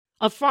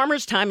A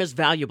farmer's time is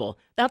valuable.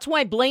 That's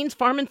why Blaine's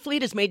Farm and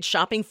Fleet has made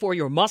shopping for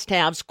your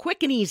must-haves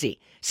quick and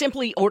easy.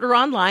 Simply order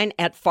online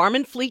at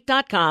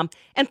farmandfleet.com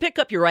and pick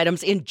up your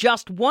items in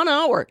just 1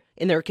 hour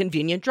in their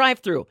convenient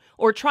drive-thru.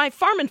 Or try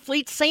Farm and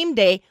Fleet's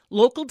same-day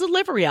local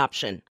delivery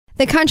option.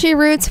 The Country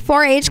Roots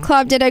 4-H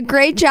Club did a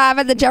great job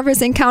at the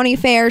Jefferson County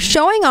Fair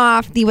showing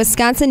off the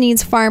Wisconsin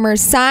Needs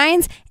Farmers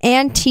signs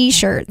and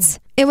t-shirts.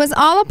 It was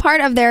all a part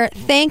of their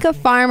Thank a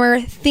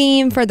Farmer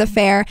theme for the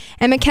fair,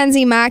 and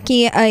Mackenzie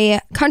Mackey, a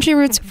Country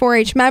Roots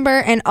 4-H member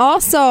and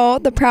also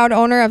the proud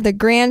owner of the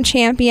Grand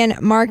Champion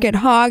Market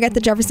Hog at the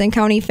Jefferson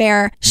County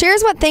Fair,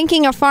 shares what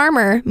thanking a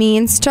farmer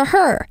means to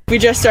her. We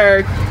dressed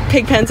our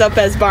pig pens up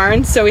as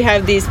barns, so we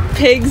have these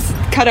pigs,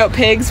 cutout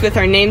pigs with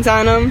our names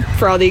on them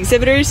for all the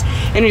exhibitors,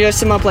 and we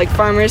dressed them up like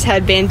farmers,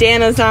 had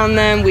bandanas on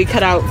them. We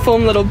cut out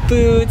foam little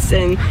boots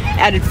and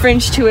added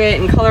fringe to it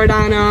and colored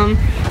on them.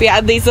 We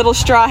had these little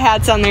straw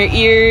hats on their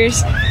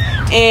ears,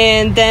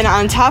 and then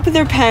on top of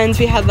their pens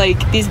we had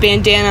like these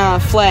bandana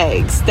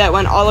flags that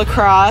went all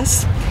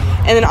across,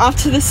 and then off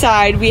to the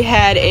side we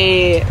had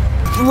a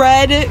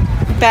red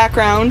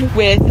background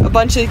with a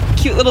bunch of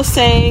cute little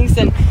sayings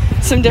and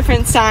some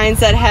different signs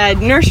that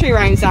had nursery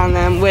rhymes on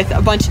them with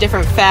a bunch of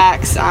different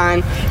facts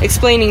on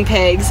explaining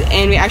pigs,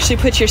 and we actually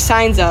put your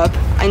signs up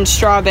on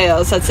straw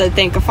bales that said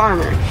thank a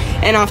farmer.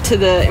 And off to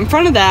the in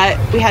front of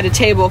that we had a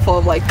table full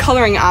of like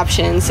coloring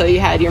options, so you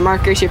had your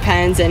markers, your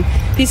pens, and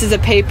pieces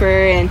of paper,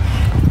 and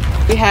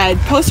we had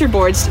poster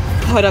boards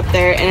put up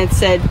there and it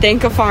said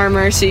thank a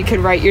farmer, so you could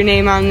write your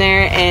name on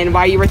there and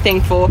why you were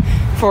thankful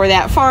for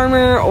that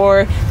farmer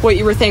or what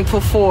you were thankful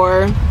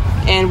for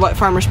and what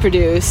farmers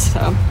produce.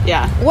 So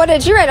yeah. What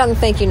did you write on the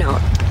thank you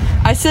note?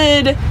 I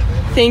said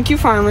thank you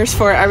farmers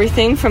for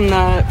everything from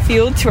the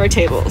field to our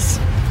tables.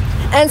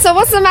 And so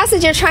what's the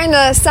message you're trying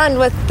to send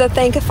with the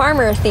Thank a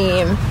Farmer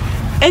theme?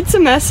 It's a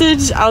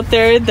message out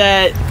there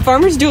that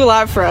farmers do a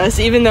lot for us,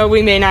 even though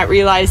we may not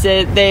realize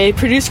it. They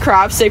produce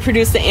crops, they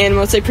produce the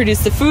animals, they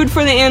produce the food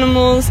for the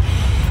animals,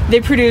 they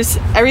produce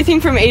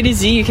everything from A to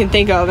Z you can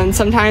think of, and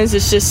sometimes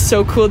it's just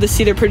so cool to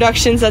see the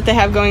productions that they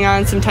have going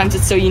on. Sometimes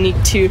it's so unique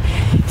to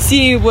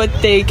see what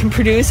they can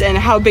produce and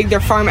how big their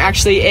farm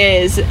actually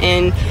is,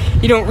 and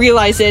you don't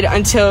realize it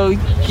until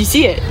you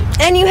see it.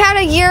 And you had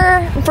a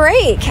year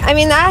break. I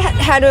mean, that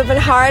had to have been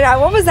hard.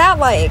 What was that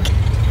like?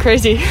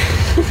 Crazy.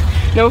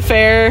 No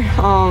fair,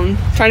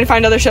 trying to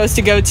find other shows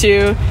to go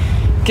to,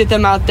 get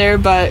them out there,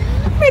 but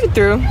made it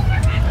through.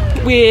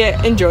 We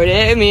enjoyed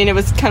it. I mean, it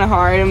was kind of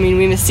hard. I mean,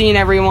 we missed seeing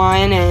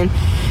everyone and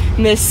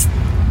missed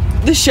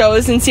the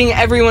shows and seeing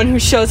everyone who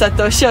shows at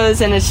those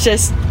shows, and it's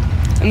just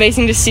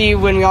amazing to see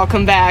when we all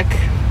come back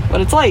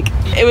what it's like.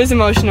 It was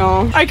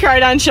emotional. I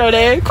cried on show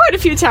day quite a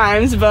few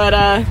times, but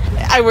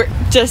I worked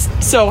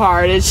just so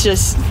hard. It's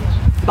just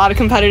a lot of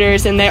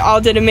competitors, and they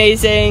all did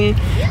amazing.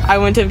 I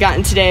wouldn't have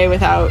gotten today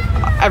without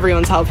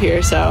everyone's help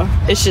here, so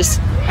it's just,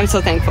 I'm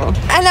so thankful.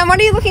 And then what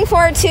are you looking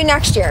forward to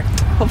next year?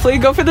 Hopefully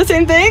go for the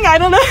same thing. I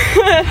don't know.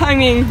 I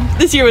mean,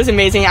 this year was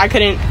amazing. I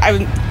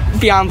was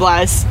beyond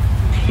blessed.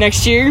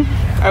 Next year,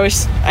 I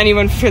wish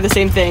anyone could feel the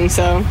same thing,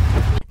 so.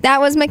 That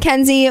was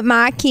Mackenzie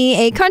Mackey,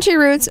 a Country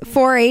Roots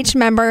 4-H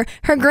member.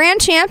 Her Grand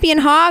Champion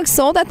hog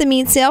sold at the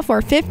meat sale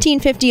for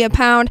 $15.50 a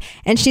pound,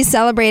 and she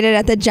celebrated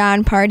at the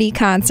John Party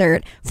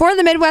concert. For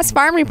the Midwest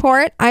Farm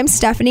Report, I'm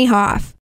Stephanie Hoff.